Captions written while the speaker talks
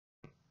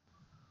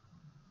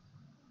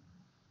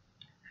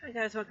Hi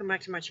guys, welcome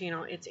back to my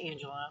channel. It's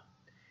Angela.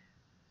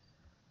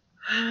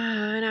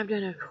 And I've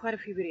done quite a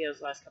few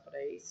videos last couple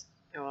days.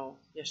 Well,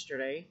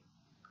 yesterday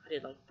I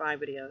did like 5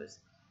 videos.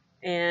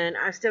 And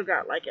I've still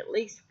got like at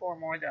least 4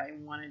 more that I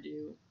want to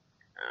do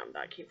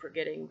that I keep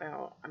forgetting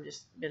about. I'm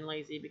just been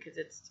lazy because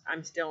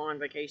I'm still on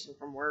vacation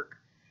from work.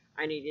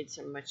 I needed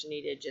some much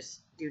needed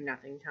just do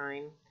nothing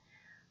time.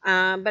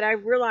 But I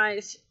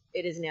realized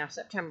it is now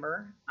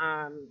September.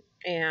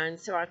 And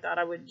so I thought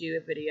I would do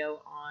a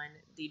video on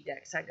the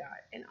decks I got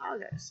in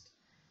August.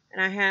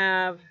 And I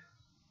have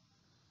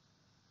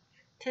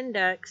 10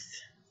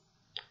 decks.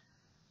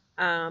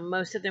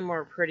 Most of them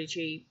were pretty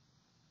cheap.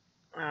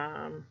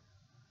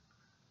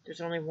 There's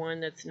only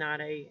one that's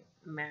not a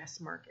mass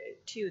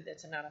market. 2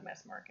 that's not a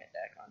mass market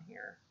deck on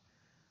here.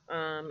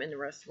 And the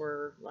rest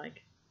were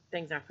like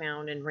things I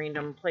found in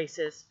random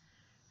places.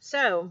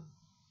 So,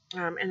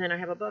 and then I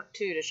have a book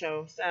too to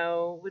show.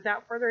 So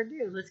without further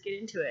ado, let's get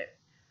into it.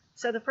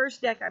 So the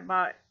first deck I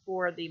bought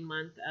for the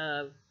month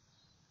of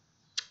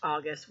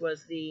August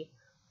was the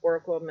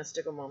Oracle of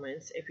Mystical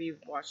Moments. If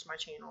you've watched my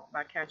channel,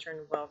 by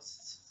Katherine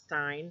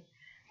Wellstein.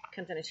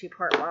 Comes in a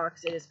 2-part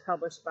box. It is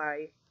published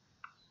by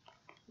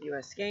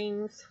US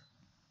Games.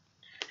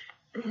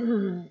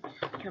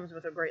 Comes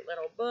with a great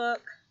little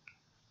book.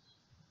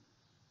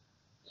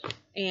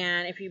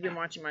 And if you've been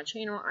watching my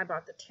channel, I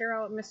bought the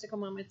Tarot of Mystical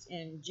Moments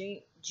in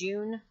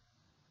June.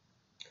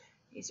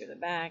 These are the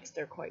backs.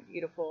 They're quite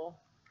beautiful.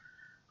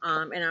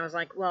 And I was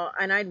like, well,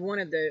 and I'd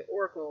wanted the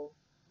Oracle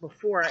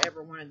before I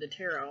ever wanted the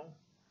Tarot.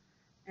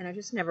 And I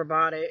just never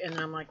bought it. And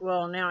then I'm like,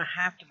 well, now I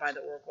have to buy the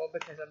Oracle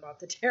because I bought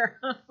the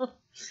Tarot.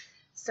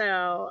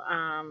 So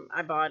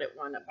I bought it,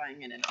 wound up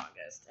buying it in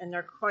August. And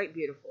they're quite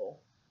beautiful.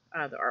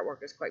 The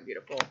artwork is quite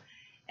beautiful.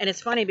 And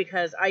it's funny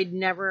because I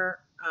never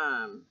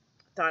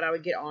thought I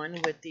would get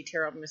on with the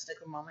Tarot of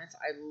Mystical Moments.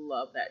 I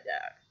love that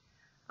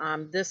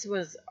deck. This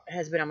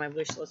has been on my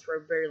wish list for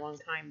a very long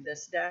time,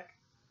 this deck.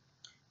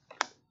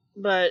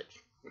 But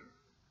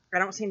I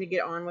don't seem to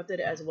get on with it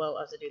as well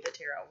as I do the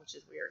Tarot, which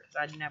is weird because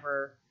I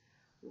never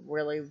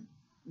really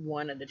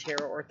wanted the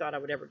Tarot or thought I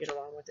would ever get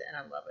along with it, and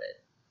I love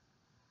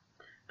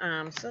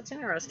it. So that's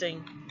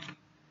interesting.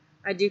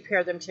 I do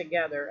pair them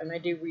together, and they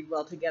do read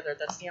well together.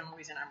 That's the only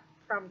reason I'm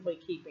probably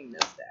keeping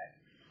this deck,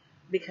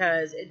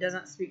 because it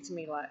doesn't speak to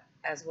me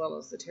as well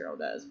as the Tarot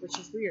does, which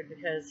is weird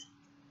because,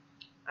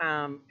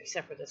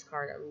 except for this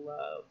card, I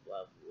love,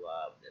 love,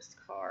 love this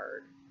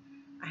card.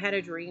 I had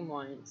a dream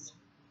once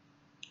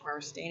where I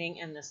was standing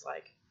in this,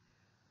 like,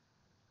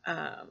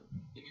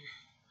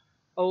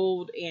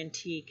 old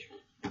antique,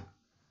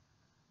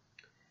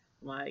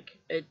 like,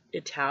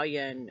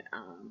 Italian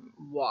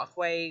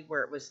walkway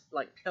where it was,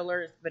 like,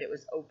 pillars, but it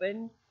was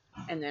open,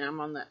 and then I'm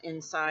on the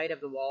inside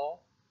of the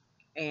wall,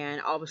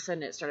 and all of a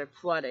sudden it started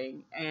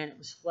flooding, and it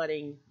was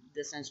flooding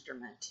this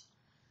instrument,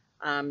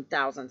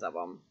 thousands of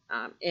them,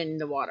 in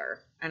the water,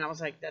 and I was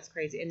like, that's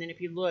crazy. And then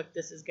if you look,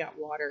 this has got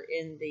water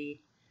in the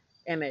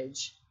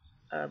image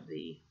of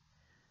the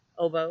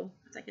oboe.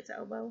 I think it's an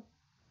oboe.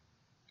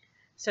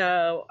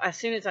 So as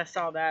soon as I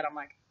saw that, I'm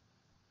like,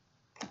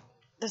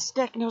 this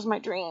deck knows my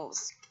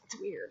dreams. It's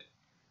weird.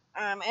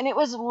 And it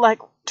was like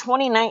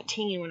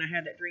 2019 when I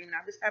had that dream, and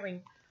I was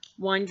having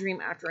one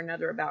dream after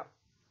another about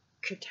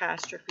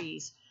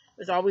catastrophes. It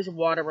was always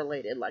water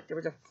related, like there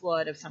was a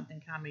flood of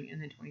something coming,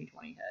 and then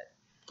 2020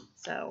 hit.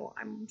 So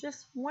I'm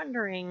just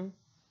wondering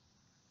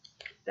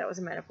if that was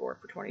a metaphor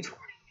for 2020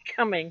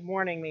 coming,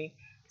 warning me,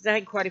 because I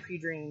had quite a few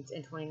dreams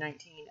in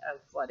 2019 of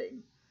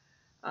flooding.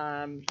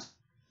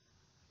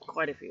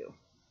 Quite a few.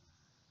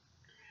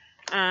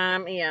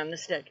 Yeah, and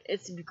this deck,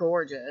 it's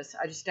gorgeous.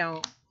 I just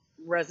don't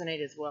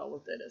resonate as well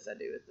with it as I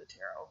do with the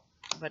Tarot,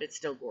 but it's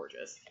still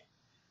gorgeous.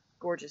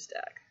 Gorgeous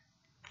deck.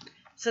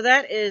 So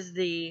that is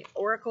the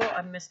Oracle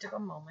of Mystical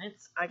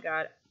Moments I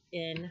got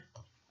in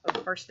the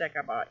first deck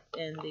I bought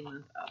in the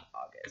month of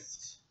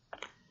August.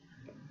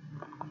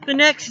 The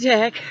next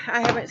deck,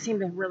 I haven't seemed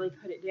to really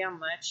put it down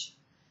much.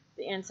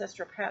 The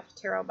Ancestral Path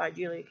Tarot by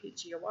Julia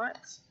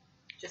Keach-Watts.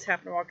 Just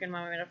happened to walk in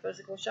my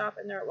metaphysical shop,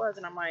 and there it was,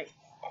 and I'm like,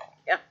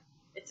 yeah,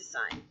 it's a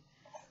sign.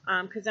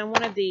 Because I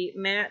wanted the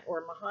Matte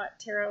or Mahat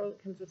Tarot.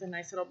 It comes with a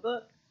nice little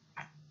book,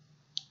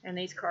 and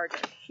these cards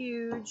are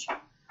huge.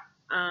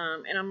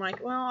 And I'm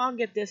like, well, I'll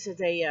get this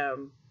as a,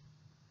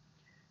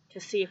 to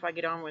see if I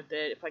get on with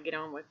it. If I get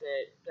on with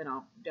it, then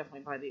I'll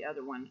definitely buy the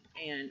other one,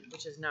 and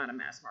which is not a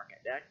mass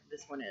market deck.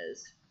 This one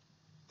is.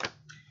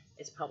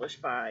 It's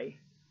published by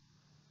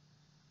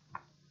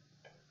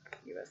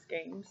US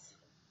Games.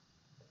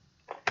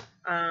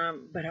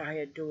 But I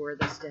adore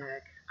this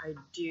deck. I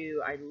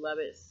do. I love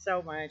it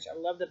so much. I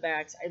love the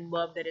backs. I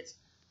love that it's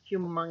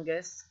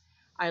humongous.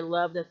 I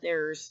love that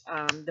there's,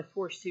 the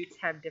 4 suits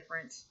have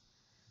different,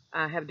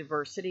 have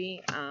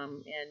diversity,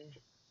 in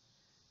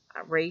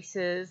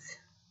races.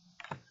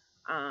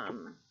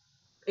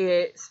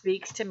 It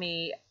speaks to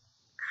me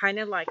kind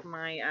of like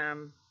my,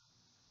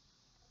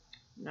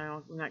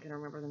 no, I'm not going to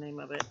remember the name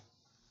of it.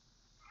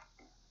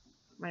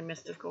 My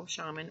Mystical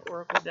Shaman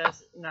Oracle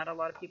does. Not a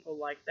lot of people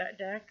like that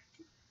deck.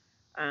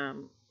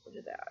 What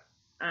is that?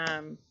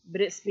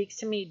 But it speaks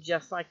to me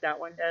just like that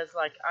one does.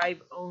 Like,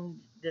 I've owned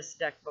this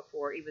deck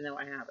before, even though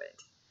I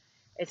haven't.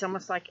 It's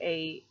almost like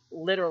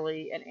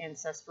literally an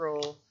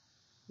ancestral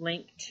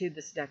link to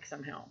this deck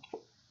somehow.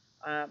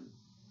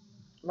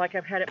 Like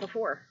I've had it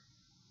before.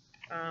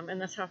 And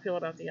that's how I feel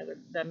about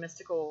the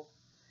Mystical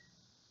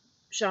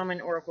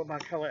Shaman Oracle by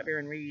Colette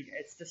Baron Reid.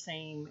 It's the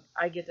same.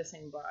 I get the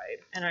same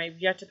vibe. And I've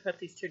yet to put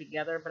these two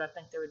together, but I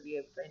think there would be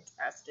a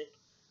fantastic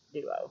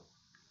duo.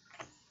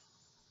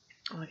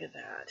 Look at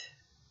that.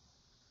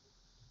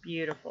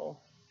 Beautiful.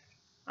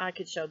 I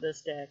could show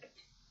this deck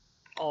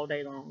all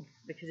day long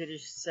because it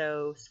is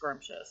so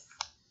scrumptious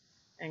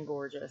and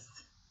gorgeous.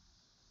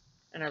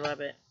 And I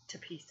love it to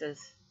pieces.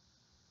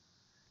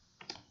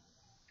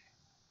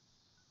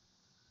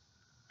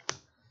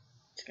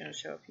 Just going to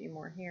show a few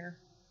more here.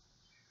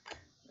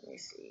 Let me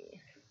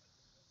see.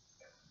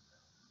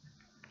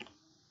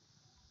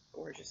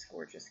 Gorgeous,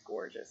 gorgeous,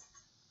 gorgeous.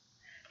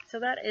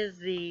 So that is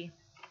the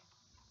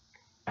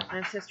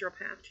Ancestral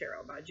Path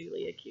Tarot by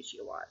Julia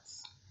Cuccia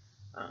Watts.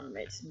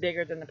 It's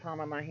bigger than the palm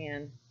of my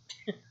hand.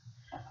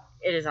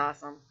 It is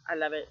awesome. I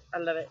love it. I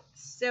love it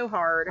so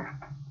hard.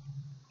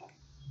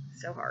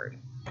 So hard.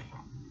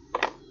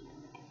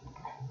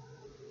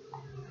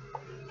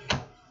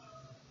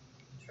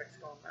 Trick's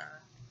going by.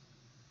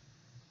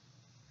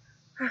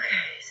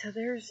 Okay, so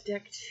there's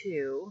deck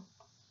 2.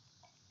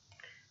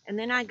 And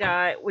then I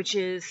got, which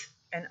is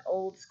an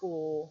old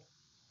school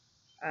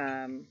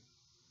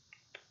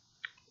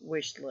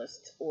wish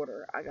list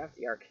order. I got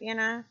the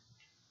Arcana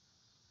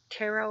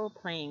Tarot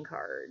playing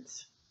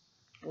cards.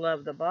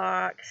 Love the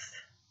box.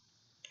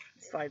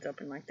 It slides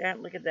open like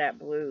that. Look at that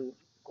blue.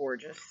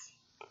 Gorgeous.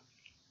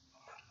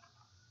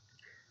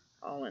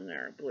 All in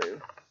there,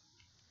 blue.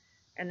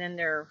 And then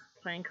they're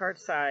playing card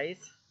size.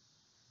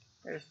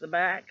 There's the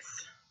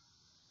backs.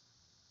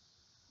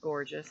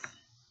 Gorgeous.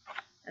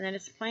 And then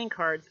it's playing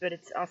cards, but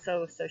it's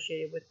also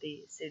associated with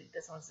the, see,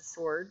 this one's the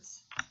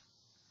swords.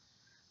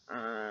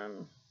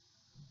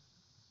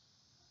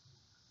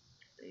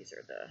 These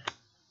are the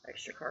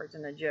extra cards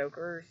and the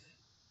jokers,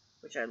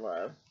 which I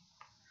love.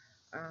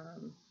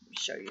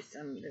 Show you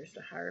some. There's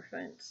the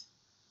Hierophant.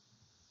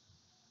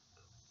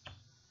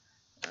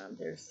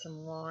 There's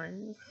some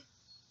wands.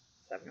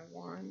 7 of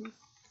Wands.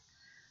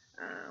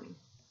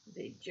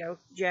 The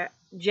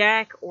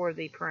Jack or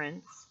the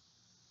Prince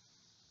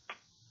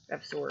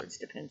of Swords.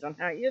 Depends on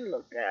how you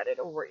look at it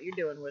or what you're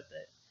doing with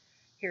it.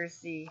 Here's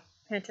the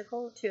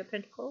Pentacle. 2 of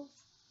Pentacles.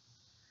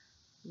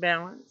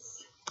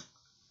 Balance.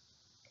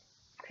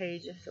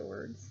 Page of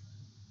Swords.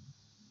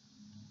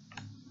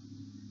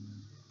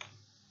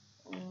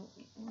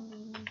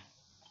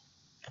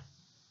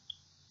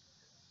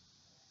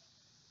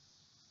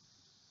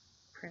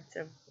 Prince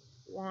of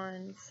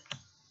Wands.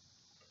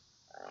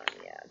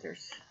 Yeah, they're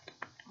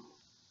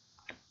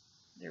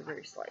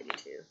very slidey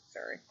too.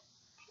 Sorry.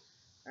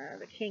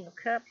 The King of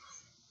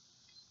Cups.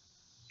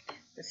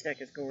 This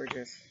deck is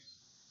gorgeous.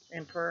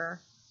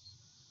 Emperor.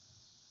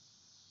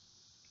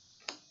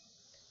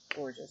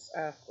 Gorgeous.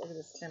 Look at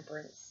this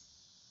Temperance.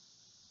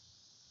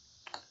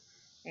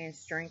 And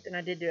Strength. And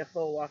I did do a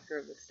full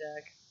walkthrough of this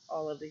deck.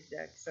 All of these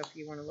decks. So if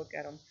you want to look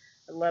at them.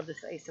 I love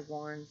this Ace of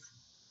Wands.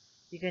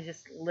 You can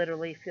just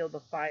literally feel the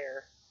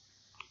fire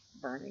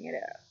burning it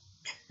up.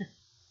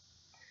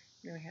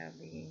 Then we have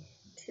the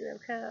 2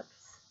 of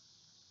Cups.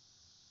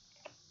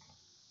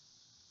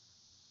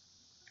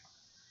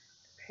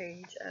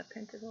 Page of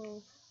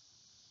Pentacles.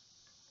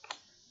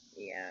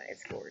 Yeah,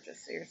 it's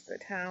gorgeous. Here's the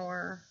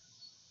Tower.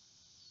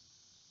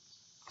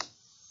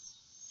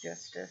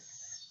 Justice.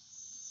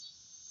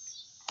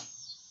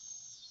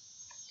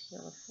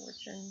 Wheel of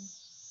Fortune.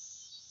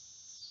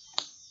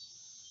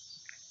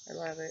 I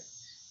love it.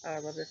 I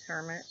love this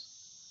Hermit.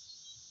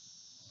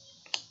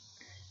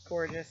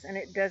 Gorgeous. And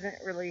it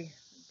doesn't really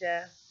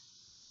death.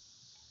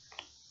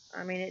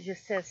 I mean, it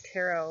just says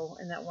tarot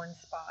in that one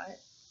spot.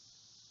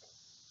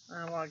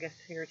 Well, I guess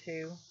here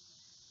too.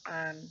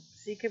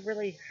 So you could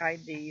really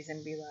hide these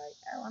and be like,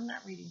 oh, I'm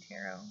not reading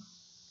tarot.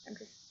 I'm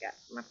just got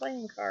my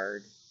playing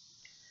cards.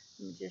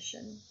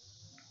 Magician.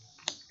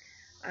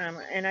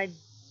 And I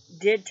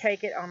did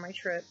take it on my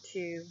trip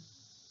to,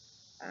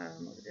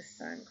 look at this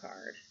Sun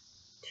card,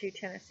 to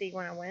Tennessee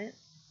when I went.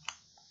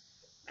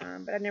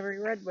 But I never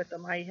read with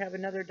them. I have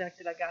another deck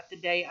that I got the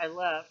day I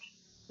left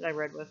that I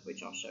read with,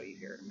 which I'll show you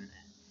here in a minute.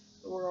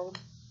 The World.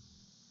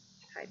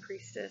 High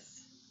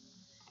Priestess.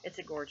 It's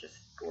a gorgeous,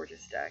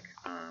 gorgeous deck.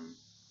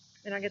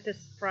 And I get this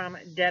from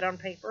Dead on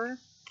Paper,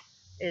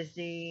 is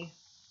the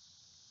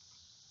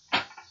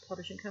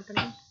publishing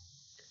company.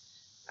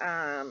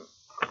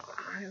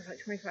 It was like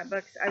 25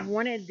 bucks. I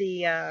wanted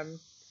the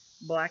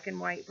black and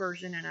white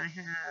version, and I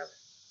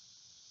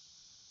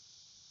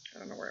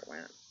don't know where it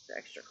went. The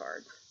extra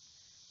cards.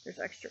 There's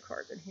extra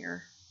cards in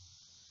here.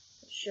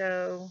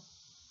 Show.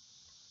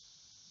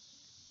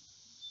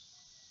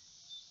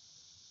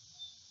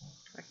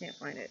 I can't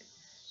find it.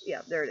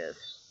 Yeah, there it is.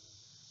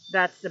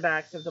 That's the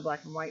backs of the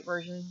black and white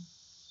version.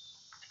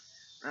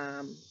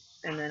 And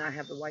then I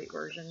have the white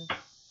version.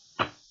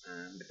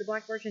 But the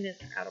black version is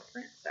out of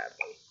print,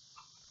 sadly.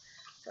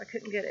 So I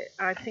couldn't get it.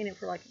 I've seen it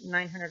for like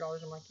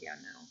 $900. I'm like, yeah,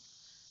 no.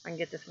 I can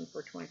get this one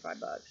for 25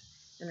 bucks.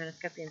 And then it's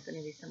got the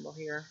infinity symbol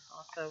here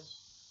also.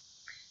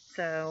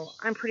 So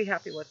I'm pretty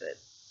happy with it.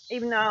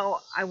 Even though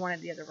I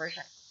wanted the other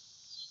version.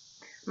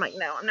 I'm like,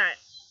 no, I'm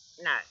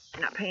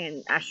not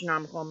paying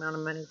astronomical amount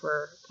of money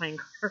for playing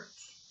cards.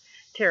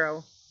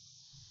 Tarot.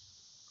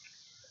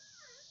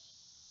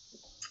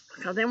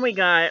 So then we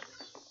got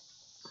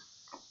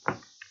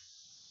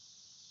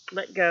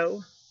Let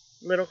Go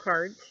Little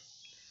Cards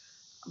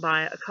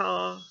by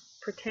Akala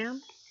Pratam.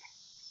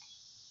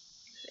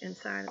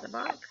 Inside of the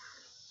box.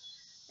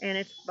 And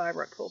it's by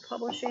Rockpool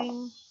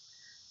Publishing.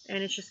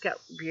 And it's just got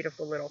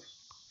beautiful little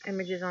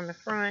images on the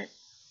front.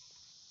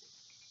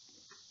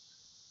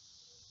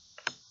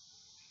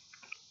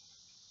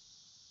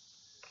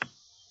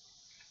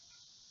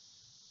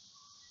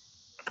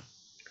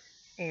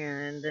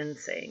 And then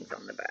sayings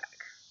on the back.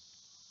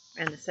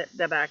 And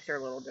the backs are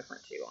a little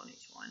different too on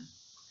each one.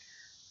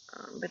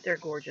 But they're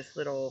gorgeous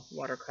little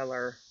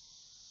watercolor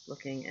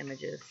looking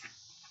images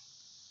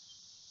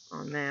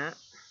on that.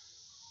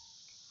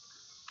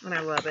 And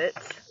I love it.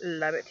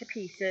 Love it to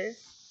pieces.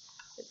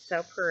 It's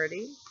so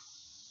pretty.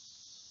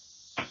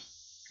 Look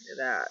at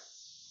that.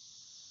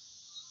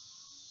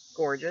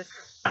 Gorgeous.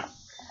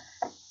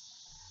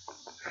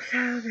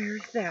 So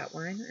there's that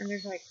one. And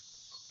there's like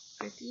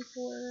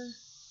 54,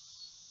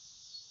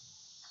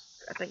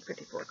 I think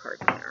 54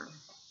 cards in there.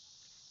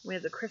 We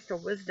have the Crystal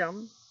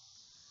Wisdom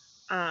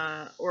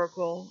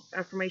Oracle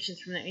Affirmations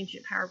from the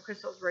Ancient Power of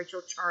Crystals,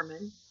 Rachel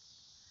Charman.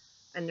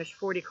 And there's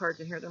 40 cards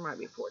in here. There might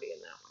be 40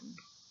 in that one.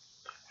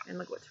 And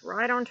look what's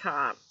right on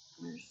top.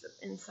 There's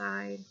the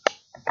inside.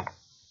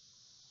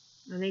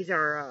 And these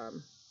are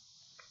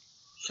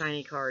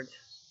shiny cards.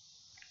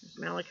 There's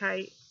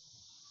Malachite.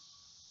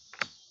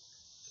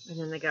 And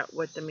then they got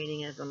what the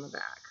meaning is on the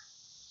back.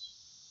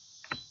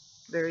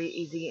 Very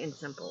easy and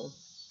simple.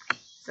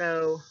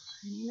 So,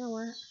 you know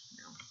what?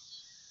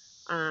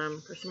 No.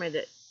 For somebody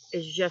that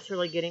is just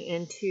really getting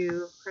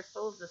into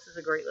crystals, this is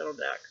a great little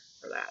deck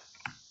for that.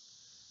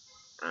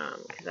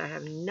 Because I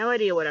have no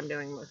idea what I'm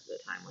doing most of the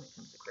time when it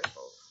comes to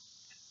crystals.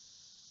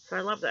 So I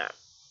love that.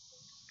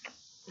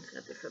 It's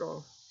got this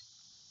little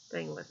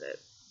thing with it.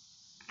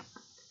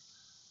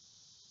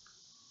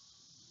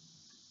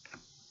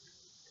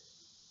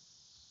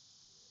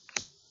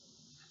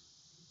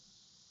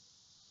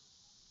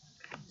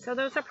 So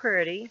those are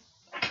pretty.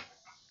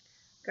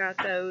 Got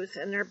those,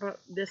 and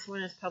this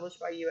one is published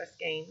by U.S.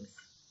 Games.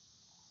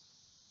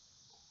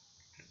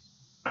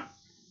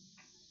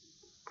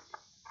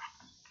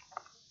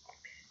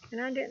 And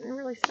I didn't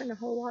really spend a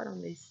whole lot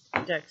on these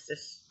decks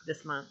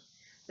this month.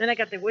 Then I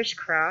got the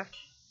Wishcraft.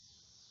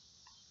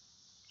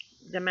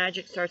 The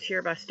Magic Starts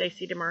Here by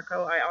Stacey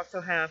DeMarco. I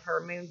also have her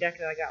Moon deck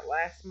that I got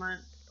last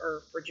month,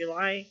 or for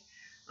July,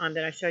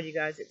 that I showed you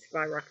guys. It's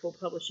by Rockpool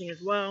Publishing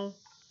as well.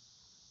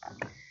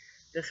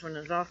 This one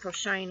is also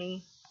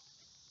shiny.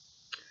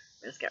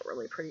 It's got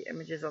really pretty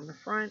images on the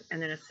front,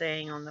 and then a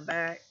saying on the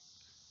back.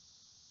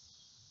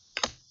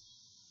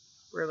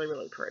 Really,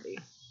 really pretty.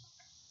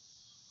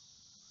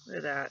 Look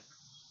at that.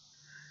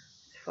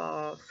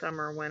 Fall,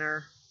 summer,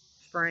 winter,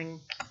 spring,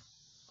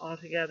 all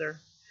together.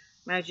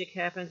 Magic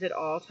happens at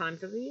all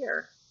times of the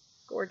year.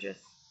 Gorgeous.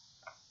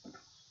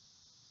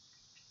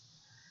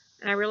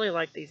 And I really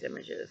like these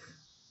images.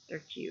 They're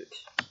cute.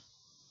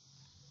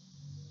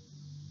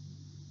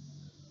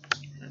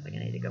 I think I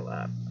need to go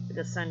up.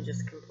 The sun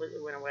just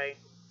completely went away.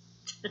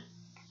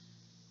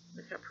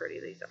 Look how pretty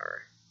these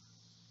are.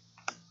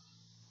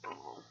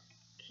 Oh,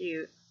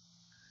 cute.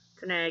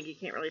 It's an egg. You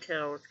can't really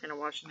tell. It's kind of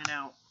washing it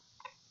out.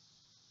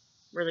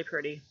 Really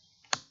pretty.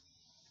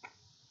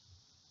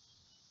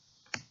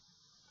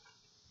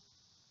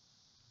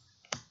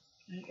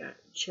 I got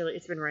chilly.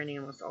 It's been raining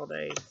almost all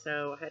day,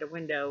 so I had a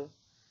window.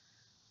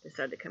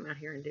 Decided to come out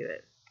here and do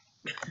it.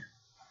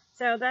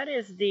 So that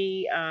is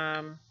the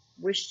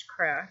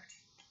Wishcraft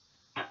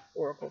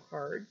Oracle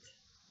cards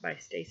by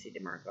Stacey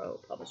DeMarco,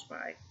 published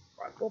by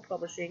Rockpool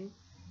Publishing.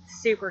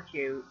 Super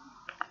cute.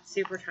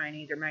 Super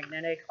tiny. They're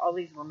magnetic. All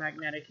these were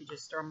magnetic. You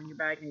just throw them in your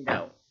bag and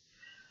go.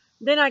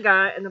 Then I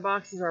got, and the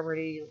box is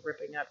already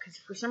ripping up because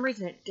for some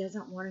reason it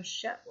doesn't want to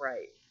shut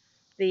right.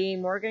 The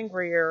Morgan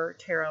Greer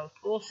Tarot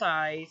full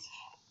size.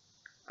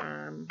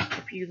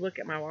 If you look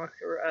at my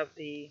walkthrough of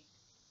the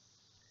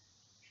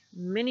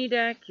mini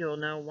deck, you'll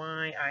know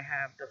why I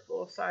have the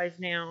full size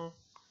now.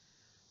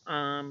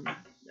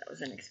 That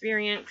was an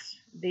experience.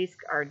 These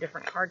are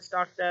different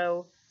cardstock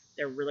though.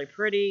 They're really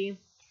pretty.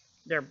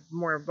 They're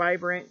more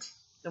vibrant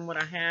than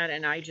what I had,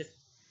 and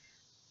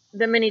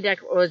the mini deck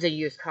was a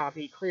used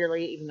copy,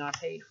 clearly, even though I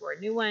paid for a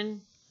new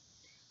one.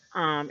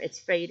 It's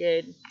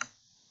faded.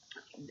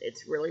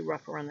 It's really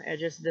rough around the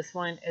edges. This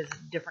one is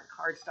different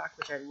cardstock,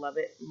 which I love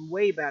it.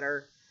 Way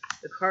better.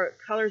 The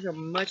colors are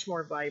much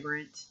more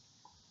vibrant.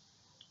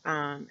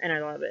 And I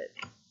love it.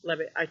 Love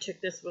it. I took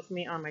this with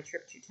me on my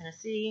trip to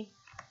Tennessee.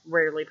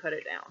 Rarely put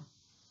it down.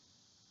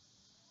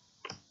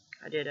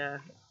 I did a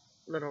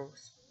little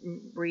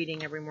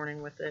reading every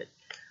morning with it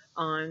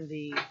on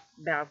the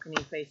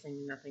balcony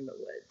facing nothing but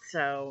wood.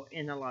 So,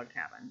 in the log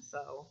cabin.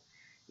 So,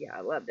 yeah,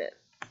 I loved it.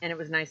 And it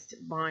was nice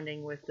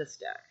bonding with this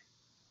deck.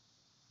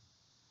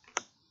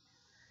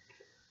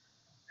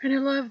 And I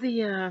love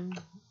the,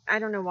 I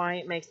don't know why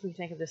it makes me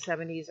think of the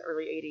 70s,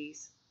 early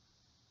 80s.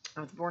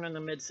 I was born in the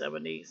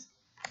mid-70s.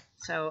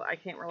 So I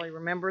can't really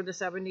remember the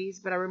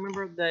 70s, but I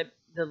remember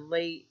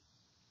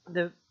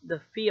the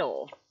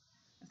feel,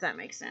 if that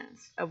makes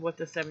sense, of what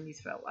the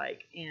 70s felt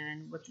like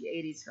and what the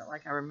 80s felt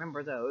like. I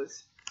remember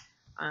those.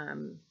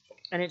 And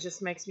it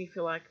just makes me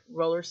feel like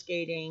roller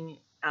skating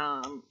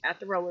at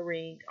the roller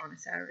rink on a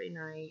Saturday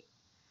night.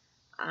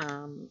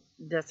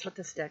 That's what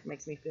this deck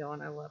makes me feel,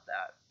 and I love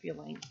that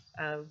feeling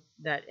of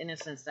that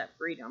innocence, that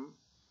freedom.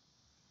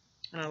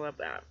 And I love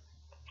that.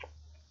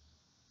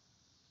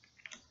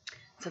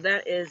 So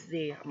that is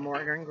the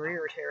Morgan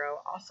Greer Tarot,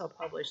 also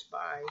published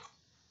by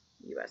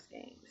U.S.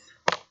 Games.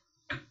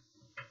 It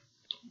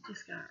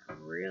just got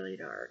really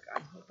dark.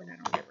 I'm hoping I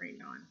don't get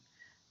rained on.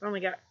 I've only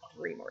got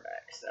 3 more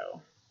decks,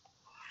 so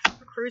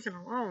we're cruising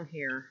along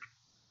here.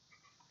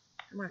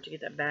 I'm going to have to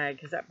get that bag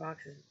because that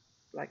box is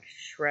like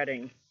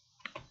shredding.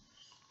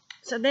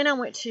 So then I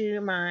went to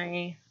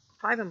my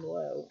 5 and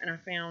Below, and I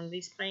found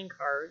these playing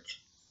cards.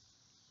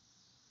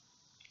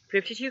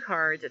 52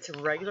 cards. It's a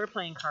regular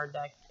playing card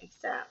deck,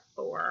 except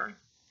for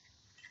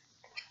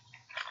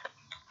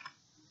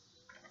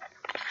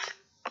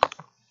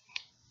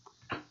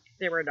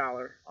they were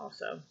 $1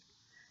 also.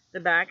 The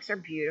backs are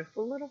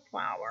beautiful little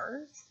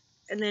flowers,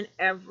 and then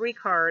every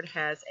card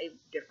has a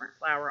different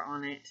flower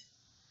on it,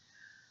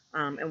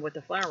 and what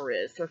the flower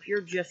is. So if you're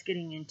just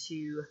getting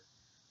into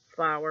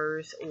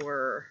flowers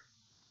or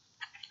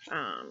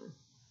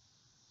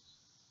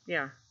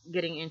yeah,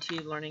 getting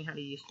into learning how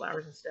to use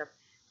flowers and stuff,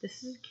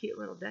 this is a cute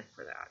little deck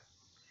for that.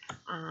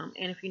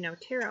 And if you know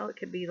tarot, it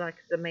could be like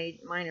the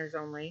minors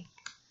only.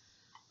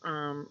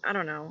 I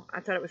don't know. I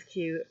thought it was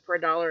cute. For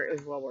 $1, it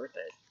was well worth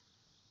it.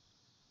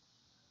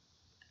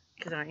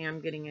 Because I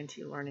am getting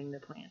into learning the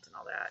plants and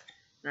all that.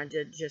 And I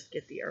did just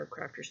get the Herb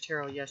Crafter's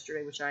Tarot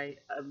yesterday, which I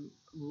am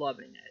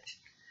loving it.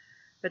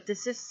 But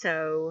this is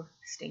so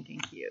stinking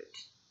cute.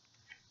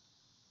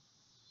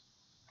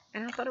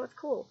 And I thought it was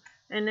cool.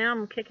 And now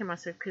I'm kicking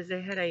myself because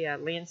they had a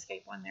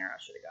landscape one there. I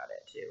should have got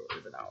it too.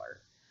 It was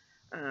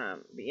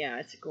 $1. But yeah,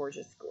 it's a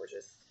gorgeous,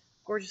 gorgeous,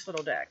 gorgeous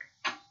little deck.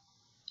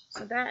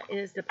 So that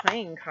is the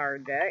playing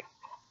card deck.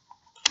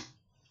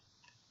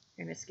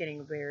 And it's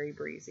getting very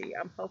breezy.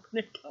 I'm hoping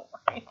it don't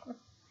rain.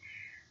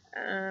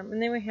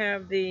 And then we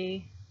have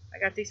I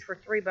got these for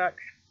 $3,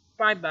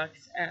 $5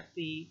 at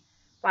the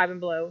 5 and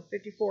Below.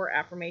 54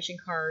 affirmation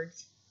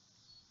cards.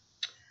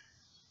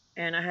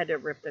 And I had to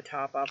rip the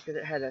top off because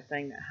it had a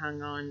thing that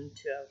hung on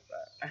to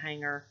a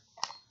hanger.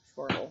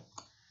 Squirrel.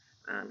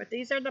 But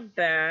these are the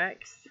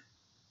backs.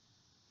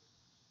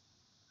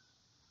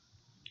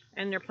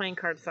 And they're playing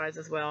card size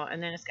as well.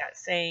 And then it's got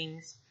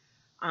sayings,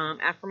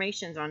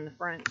 affirmations on the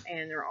front.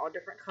 And they're all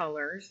different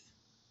colors.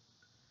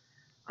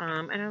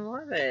 And I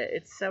love it.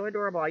 It's so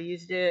adorable. I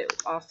used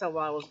it also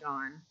while I was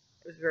gone.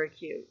 It was very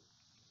cute.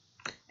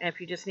 And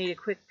if you just need a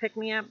quick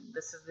pick-me-up,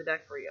 this is the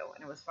deck for you.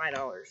 And it was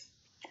 $5.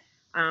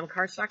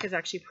 Cardstock is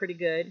actually pretty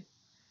good.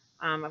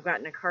 I've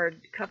gotten a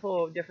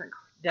couple of different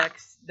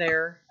decks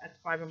there at the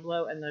 5 and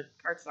Below, and the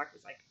cardstock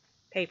was like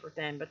paper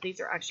thin, but these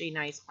are actually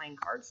nice plain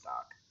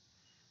cardstock.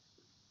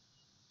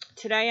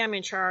 Today I'm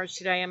in charge.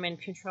 Today I'm in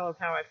control of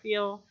how I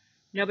feel.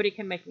 Nobody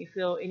can make me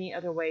feel any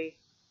other way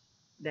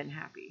than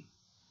happy.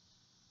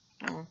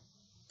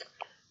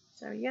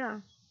 So yeah,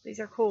 these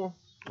are cool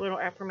little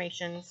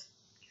affirmations,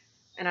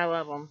 and I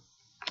love them.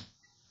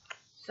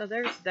 So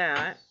there's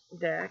that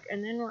deck,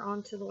 and then we're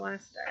on to the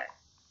last deck.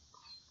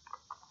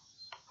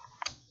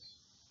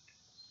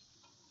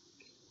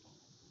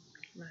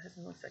 My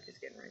husband looks like he's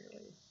getting ready to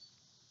leave.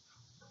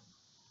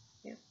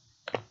 Yep.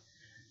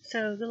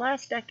 So the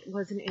last deck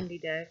was an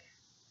indie deck.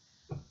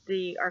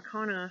 The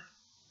Arcana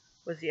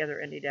was the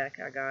other indie deck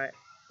I got.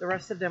 The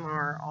rest of them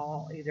are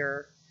all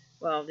either,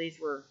 well, these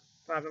were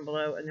 5 and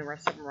Below, and the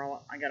rest of them are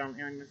all I got on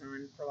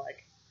Amazon for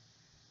like,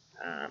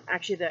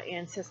 actually the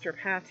Ancestor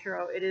Path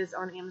Tarot, it is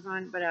on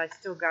Amazon, but I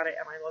still got it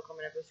at my local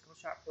metaphysical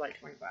shop for like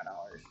 $25.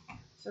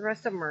 So the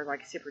rest of them are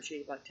like super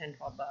cheap, like $10,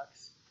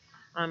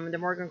 $12. The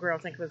Morgan Greer, I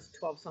think it was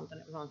 12 something,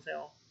 it was on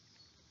sale.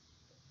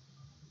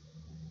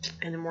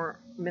 And the more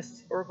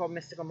Oracle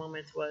Mystical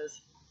Moments was,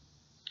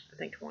 I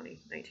think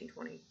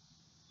 1920.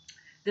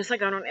 This I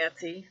got on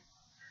Etsy,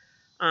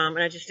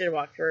 and I just did a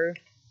walkthrough.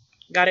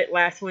 Got it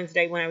last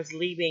Wednesday when I was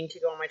leaving to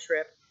go on my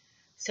trip.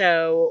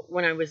 So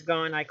when I was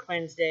gone, I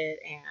cleansed it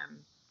and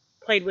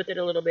played with it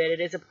a little bit.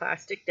 It is a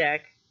plastic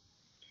deck,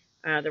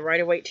 the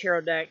Rider-Waite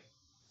Tarot deck.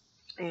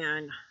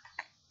 And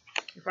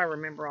if I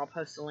remember, I'll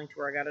post a link to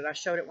where I got it. I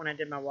showed it when I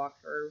did my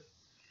walkthrough.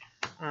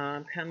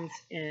 Comes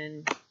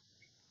in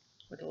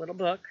with a little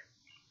book.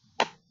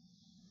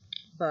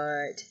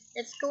 But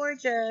it's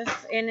gorgeous.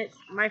 And it's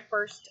my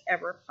first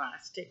ever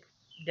plastic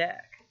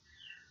deck.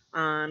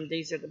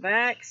 These are the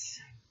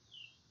backs.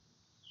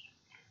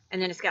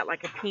 And then it's got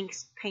like a pink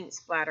paint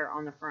splatter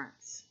on the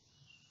fronts.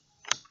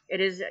 It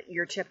is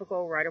your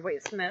typical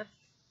Rider-Waite-Smith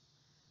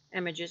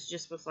images,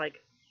 just with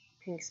like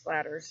pink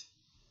splatters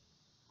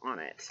on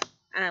it.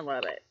 And I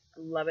love it.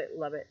 Love it,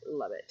 love it,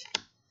 love it.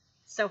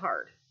 So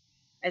hard.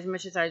 As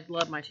much as I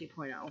love my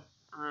 2.0.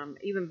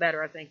 Even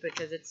better, I think,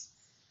 because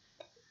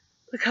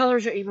the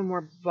colors are even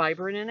more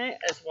vibrant in it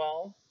as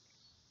well.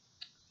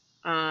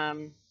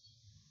 And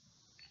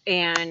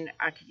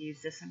I could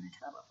use this in the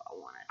tub if I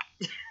wanted.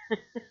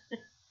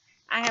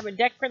 I have a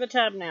deck for the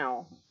tub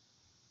now.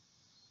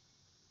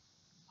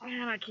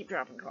 And I keep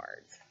dropping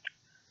cards.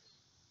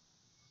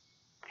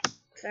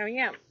 So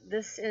yeah,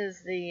 this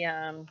is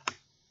the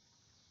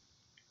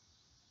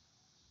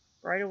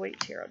Rider-Waite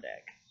Tarot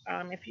deck.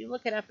 If you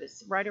look it up,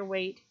 it's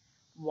Rider-Waite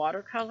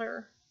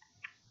Watercolor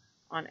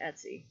on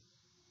Etsy.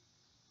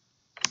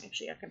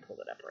 Actually, I can pull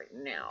it up right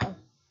now.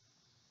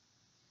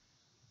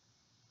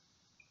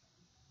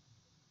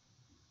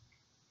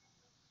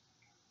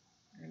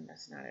 And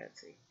that's not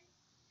Etsy.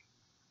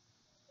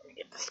 Let me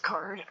get this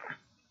card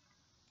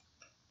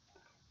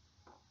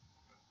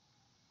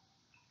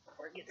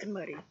before it gets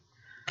muddy,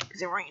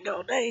 because it rained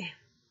all day.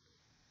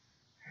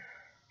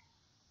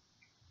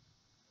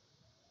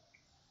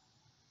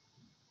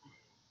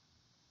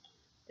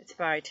 It's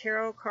by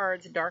Tarot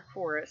Cards Dark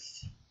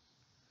Forest.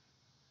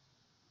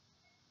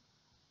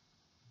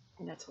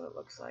 And that's what it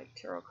looks like.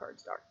 Tarot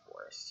Cards Dark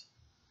Forest.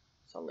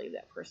 So I'll leave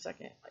that for a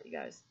second. Let you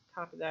guys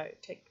copy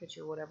that, take a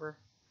picture, whatever.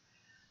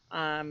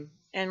 And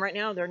right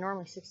now they're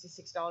normally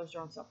 $66.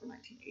 They're on sale for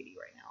 $19.80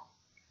 right now,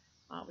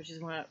 which is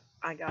what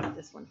I got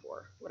this one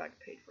for. What I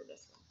paid for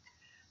this one.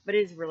 But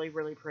it is really,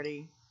 really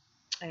pretty.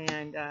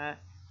 And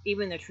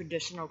even the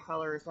traditional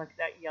colors, like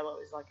that yellow,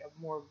 is like a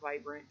more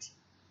vibrant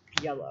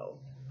yellow,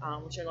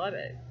 which I love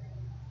it.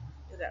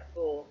 Look at that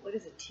full. Look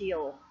at the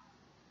teal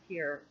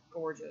here.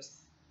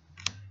 Gorgeous.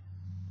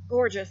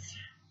 Gorgeous.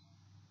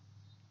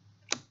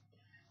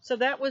 So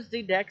that was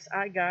the decks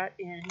I got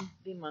in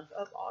the month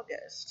of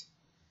August.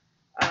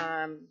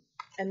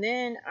 And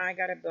then I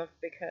got a book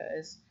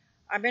because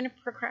I've been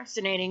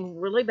procrastinating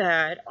really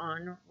bad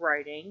on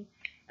writing.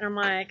 And I'm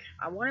like,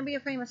 I want to be a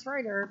famous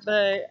writer,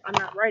 but I'm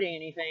not writing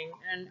anything.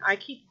 And I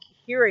keep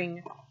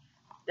hearing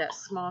that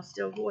small,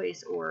 still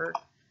voice or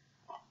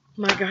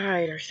my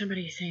guide or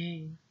somebody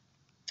saying,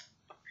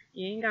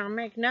 you ain't gonna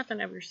make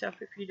nothing of yourself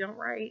if you don't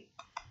write.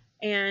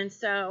 And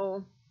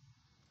so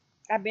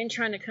I've been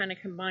trying to kind of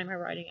combine my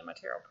writing and my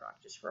tarot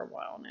practice for a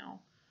while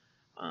now.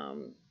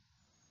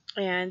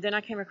 And then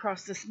I came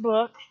across this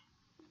book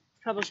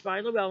published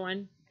by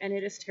Llewellyn, and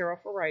it is Tarot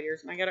for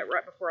Writers. And I got it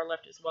right before I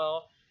left as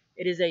well.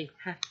 It is a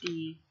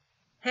hefty,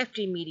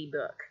 meaty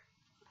book.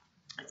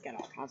 It's got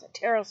all kinds of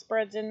tarot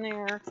spreads in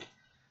there.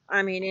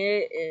 I mean,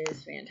 it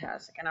is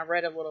fantastic. And I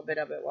read a little bit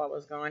of it while I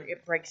was gone.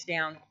 It breaks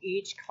down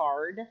each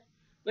card.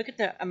 Look at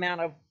the amount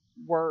of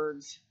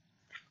words,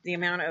 the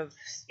amount of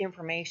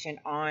information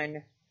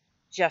on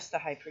just the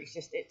High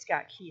Priestess. It's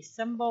got key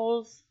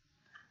symbols.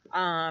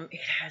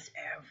 It has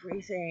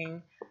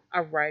everything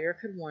a writer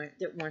could want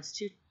that wants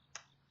to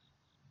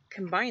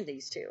combine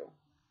these two.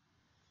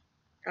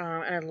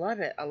 And I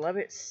love it. I love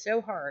it so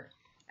hard.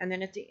 And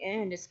then at the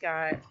end, it's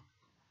got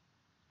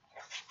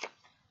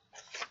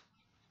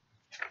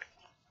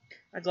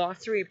a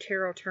glossary of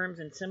tarot terms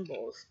and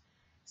symbols.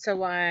 So,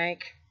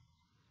 like,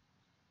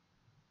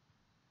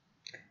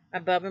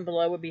 above and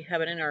below would be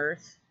heaven and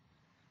earth.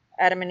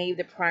 Adam and Eve,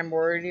 the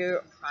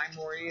primordial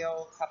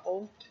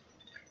couple.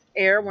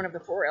 Air, one of the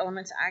four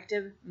elements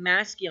active.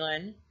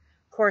 Masculine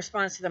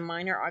corresponds to the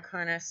minor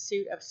arcana,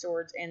 suit of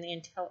swords, and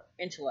the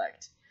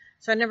intellect.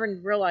 So I never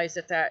realized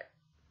that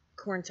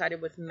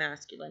coincided with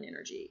masculine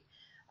energy.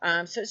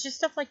 So it's just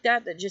stuff like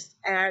that that just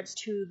adds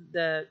to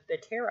the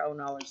tarot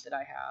knowledge that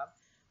I have.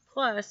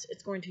 Plus,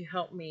 it's going to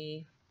help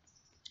me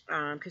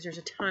because there's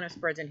a ton of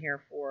spreads in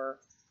here for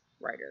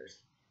writers.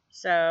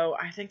 So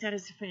I think that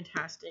is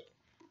fantastic.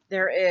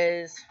 There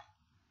is,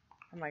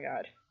 oh my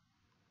God,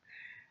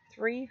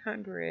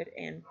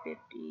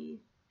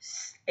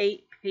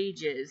 358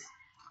 pages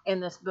in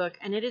this book,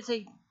 and it is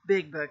a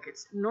big book.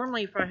 It's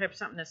normally, if I have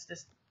something that's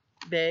this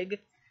big,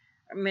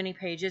 many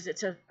pages,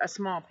 it's a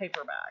small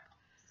paperback.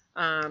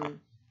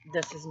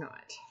 This is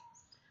not.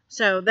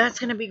 So that's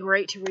going to be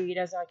great to read.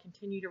 As I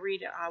continue to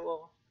read it, I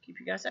will keep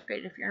you guys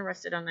updated if you're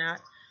interested on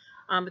that.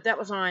 But that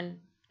was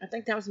on, I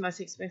think that was the most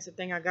expensive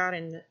thing I got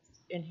in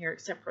here,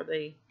 except for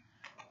the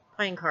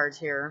playing cards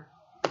here,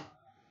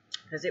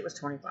 because it was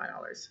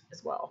 $25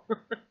 as well.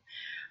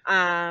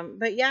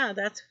 But yeah,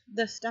 that's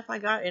the stuff I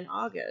got in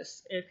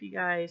August. If you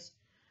guys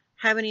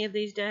have any of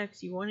these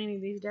decks, you want any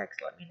of these decks,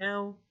 let me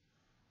know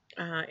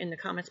in the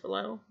comments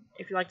below.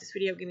 If you like this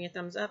video, give me a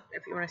thumbs up.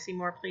 If you want to see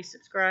more, please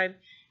subscribe.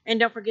 And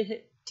don't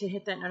forget to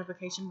hit that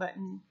notification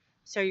button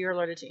so you're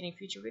alerted to any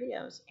future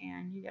videos.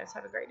 And you guys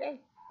have a great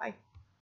day. Bye.